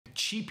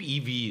cheap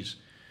EVs,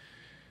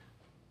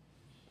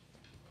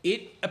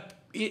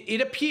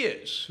 it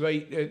appears,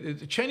 right,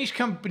 the Chinese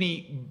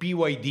company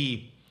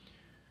BYD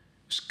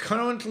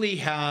currently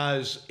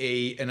has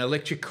an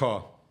electric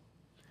car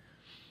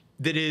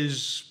that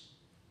is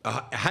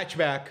a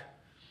hatchback.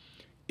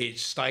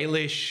 It's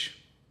stylish,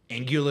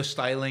 angular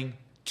styling,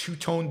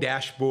 two-tone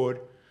dashboard,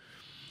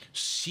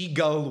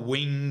 seagull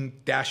wing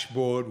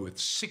dashboard with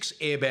 6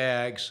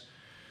 airbags.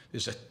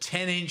 There's a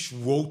 10-inch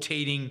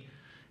rotating,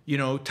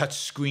 touch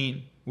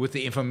screen with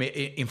the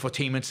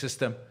infotainment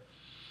system.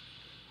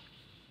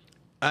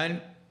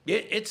 And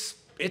it's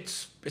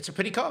a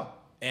pretty car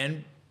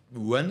and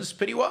runs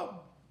pretty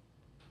well.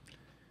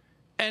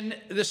 And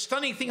the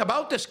stunning thing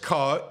about this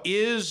car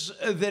is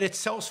that it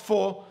sells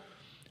for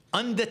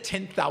under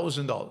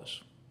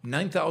 $10,000,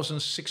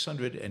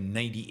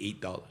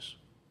 $9,698.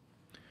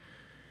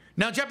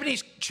 Now,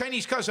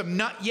 Chinese cars have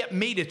not yet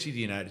made it to the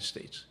United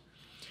States.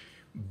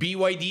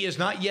 BYD is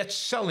not yet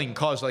selling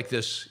cars like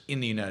this in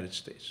the United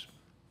States.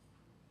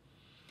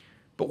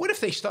 But what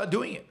if they start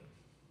doing it?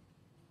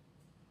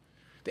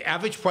 The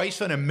average price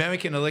for an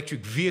American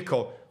electric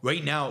vehicle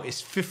right now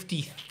is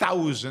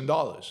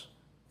 $50,000.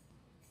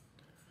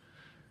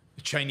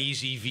 The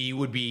Chinese EV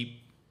would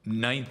be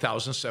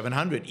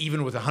 $9,700.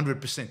 Even with a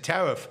 100%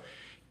 tariff,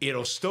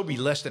 it'll still be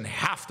less than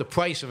half the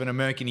price of an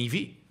American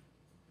EV.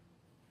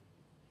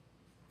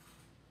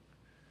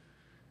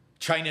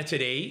 China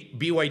today,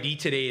 BYD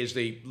today is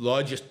the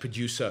largest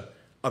producer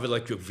of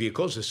electric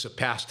vehicles. It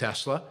surpassed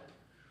Tesla.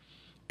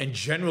 And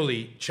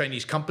generally,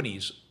 Chinese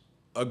companies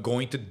are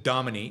going to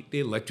dominate the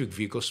electric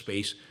vehicle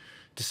space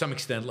to some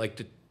extent like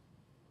the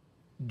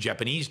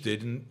Japanese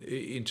did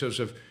in terms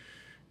of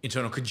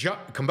internal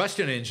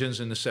combustion engines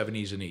in the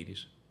 70s and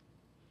 80s.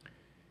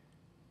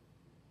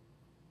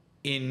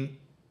 In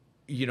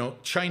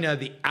China,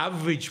 the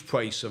average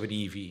price of an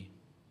EV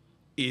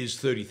is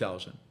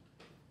 $30,000.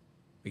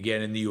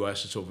 Again, in the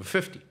US, it's over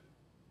 50.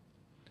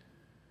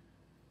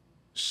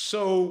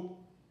 So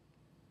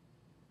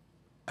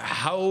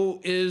how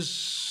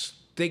is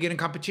they getting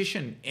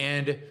competition?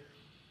 And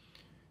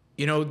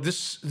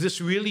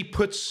this really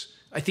puts,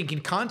 I think,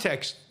 in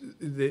context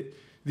the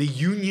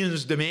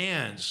union's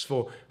demands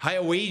for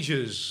higher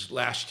wages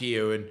last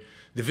year and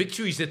the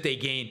victories that they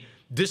gained.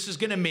 This is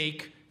going to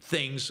make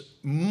things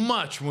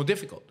much more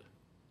difficult.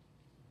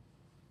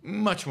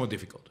 Much more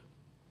difficult.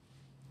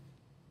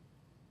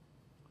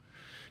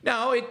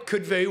 Now, it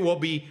could very well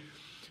be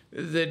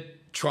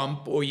that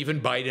Trump or even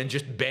Biden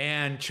just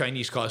ban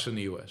Chinese cars from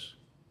the US.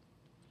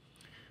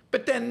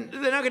 But then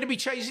they're not going to be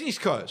Chinese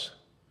cars.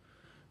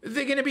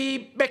 They're going to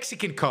be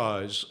Mexican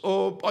cars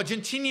or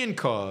Argentinian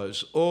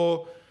cars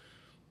or,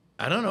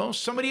 I don't know,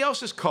 somebody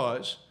else's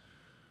cars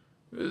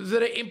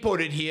that are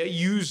imported here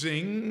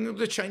using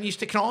the Chinese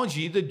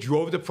technology that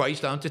drove the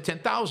price down to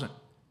 $10,000.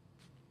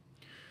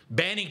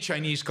 Banning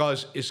Chinese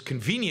cars is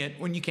convenient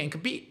when you can't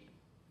compete.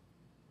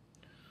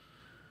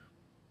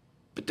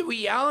 But the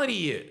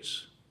reality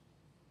is,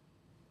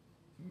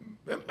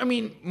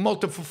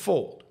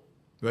 multiple-fold,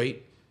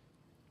 right?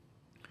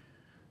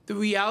 The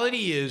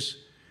reality is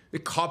the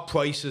car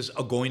prices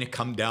are going to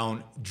come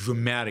down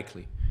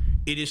dramatically.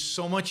 It is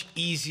so much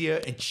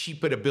easier and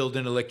cheaper to build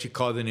an electric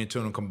car than an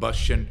internal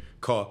combustion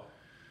car.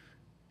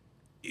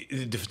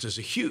 The differences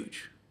are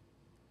huge.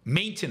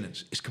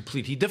 Maintenance is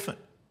completely different.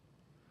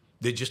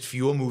 There are just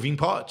fewer moving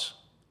parts.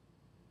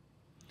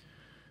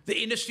 The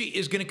industry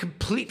is going to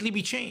completely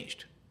be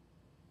changed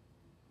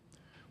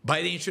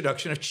by the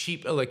introduction of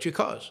cheap electric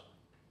cars,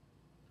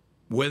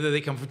 whether they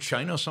come from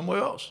China or somewhere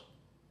else.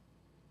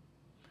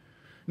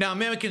 Now,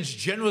 Americans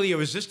generally are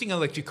resisting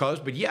electric cars,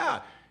 but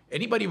yeah,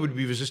 anybody would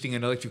be resisting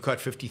an electric car at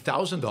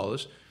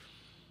 $50,000.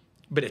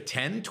 But at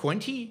 10,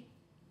 20,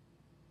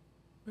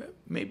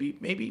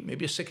 maybe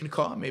a second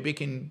car, maybe I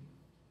can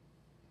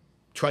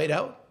try it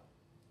out.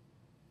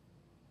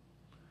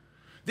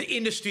 The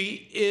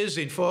industry is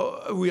in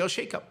for a real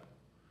shakeup.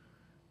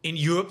 In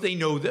Europe, they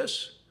know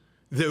this.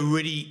 They're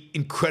already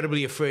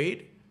incredibly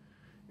afraid.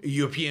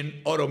 European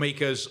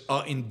automakers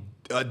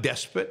are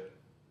desperate.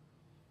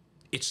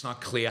 It's not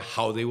clear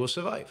how they will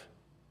survive.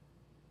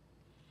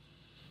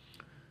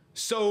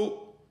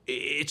 So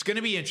it's going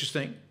to be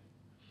interesting.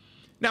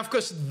 Now, of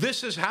course,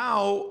 this is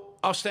how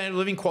our standard of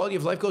living, quality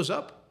of life goes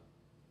up.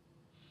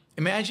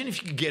 Imagine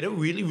if you could get a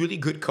really, really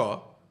good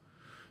car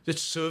that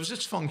serves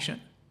its function,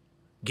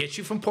 gets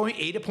you from point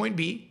A to point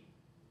B.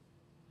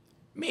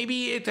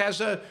 Maybe it has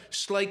a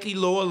slightly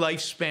lower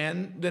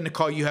lifespan than the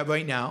car you have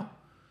right now,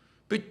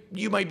 but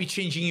you might be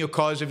changing your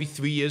cars every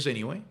 3 years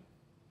anyway.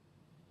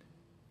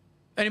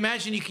 And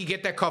imagine you could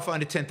get that car for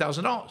under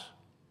 $10,000.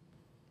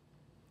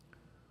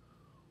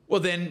 Well,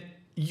 then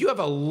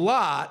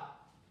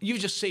you've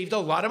just saved a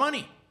lot of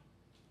money.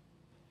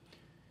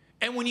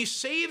 And when you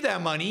save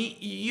that money,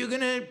 you're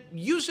going to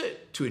use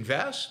it to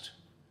invest,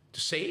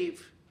 to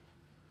save,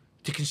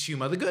 to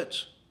consume other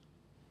goods.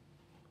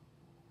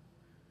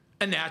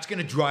 And that's going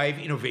to drive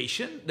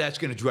innovation. That's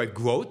going to drive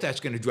growth. That's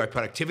going to drive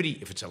productivity,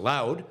 if it's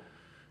allowed,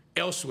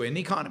 elsewhere in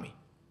the economy.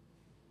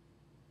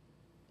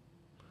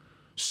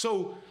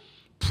 So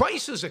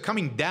prices are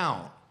coming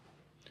down.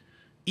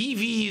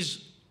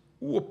 EVs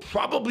will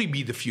probably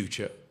be the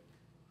future.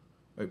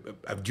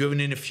 I've driven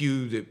in a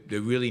few.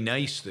 They're really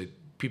nice.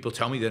 People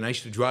tell me they're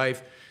nice to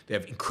drive. They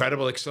have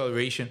incredible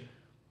acceleration.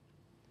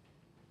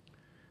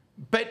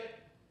 But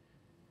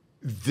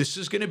this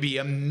is going to be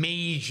a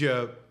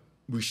major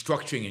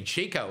restructuring and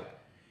shakeout.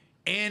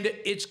 And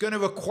it's going to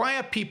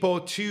require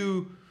people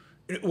to,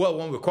 well, it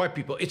won't require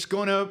people. It's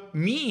going to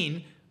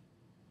mean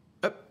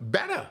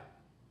better.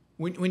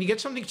 When you get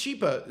something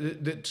cheaper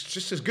that's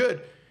just as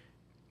good,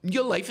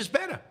 your life is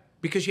better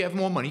because you have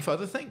more money for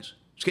other things.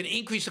 It's going to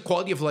increase the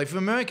quality of life of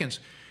Americans.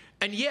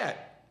 And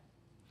yet,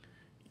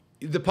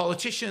 the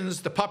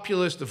politicians, the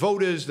populists, the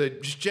voters,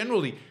 just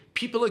generally,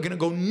 people are going to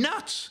go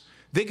nuts.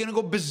 They're going to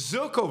go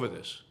berserk over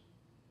this.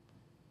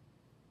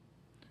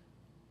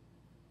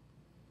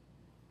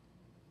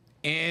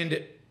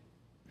 And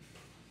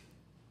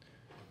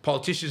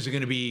politicians are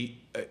going to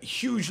be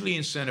hugely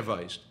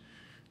incentivized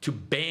to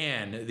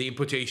ban the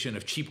importation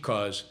of cheap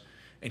cars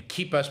and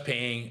keep us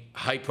paying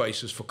high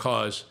prices for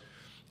cars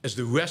as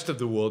the rest of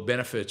the world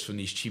benefits from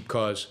these cheap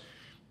cars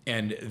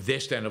and their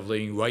standard of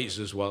living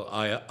rises while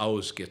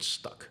ours gets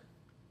stuck.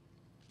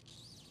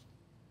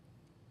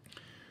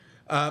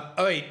 All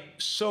right,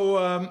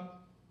 so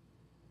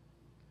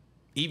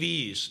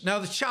EVs. Now,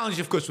 the challenge,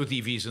 of course, with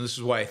EVs, and this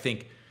is why I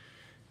think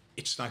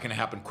it's not going to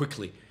happen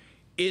quickly,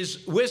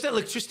 is where's that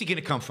electricity going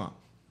to come from?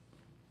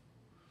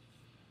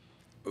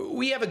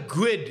 We have a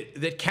grid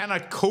that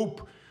cannot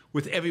cope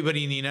with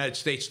everybody in the United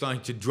States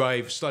starting to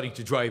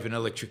drive an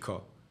electric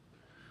car.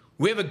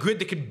 We have a grid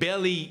that can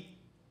barely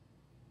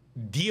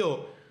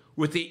deal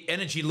with the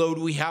energy load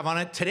we have on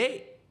it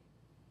today.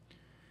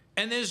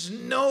 And there's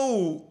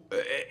no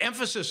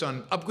emphasis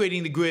on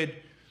upgrading the grid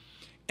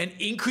and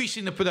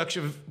increasing the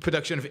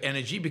production of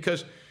energy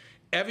because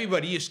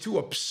everybody is too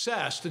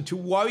obsessed and too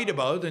worried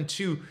about and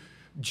too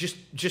just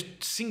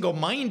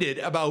single-minded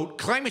about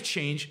climate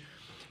change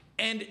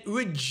and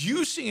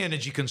reducing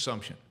energy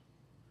consumption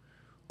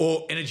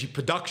or energy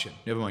production,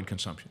 never mind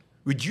consumption,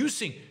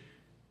 reducing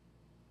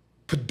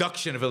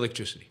production of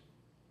electricity.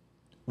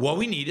 What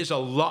we need is a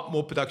lot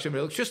more production of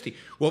electricity.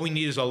 What we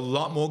need is a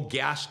lot more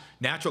gas,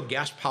 natural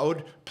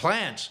gas-powered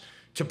plants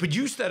to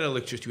produce that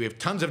electricity. We have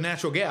tons of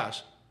natural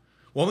gas.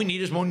 What we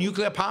need is more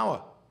nuclear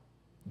power,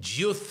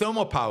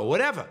 geothermal power,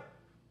 whatever.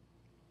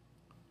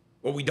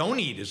 What we don't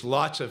need is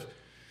lots of,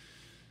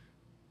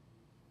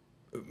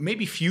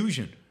 maybe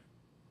fusion.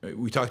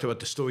 We talked about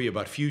the story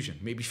about fusion,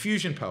 maybe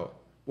fusion power.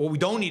 What we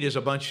don't need is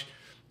a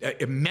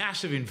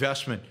massive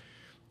investment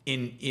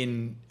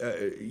in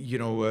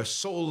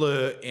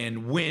solar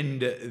and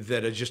wind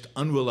that are just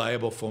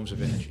unreliable forms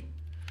of energy.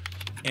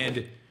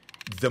 And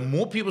the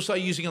more people start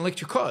using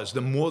electric cars,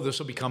 the more this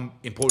will become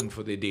important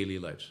for their daily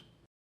lives.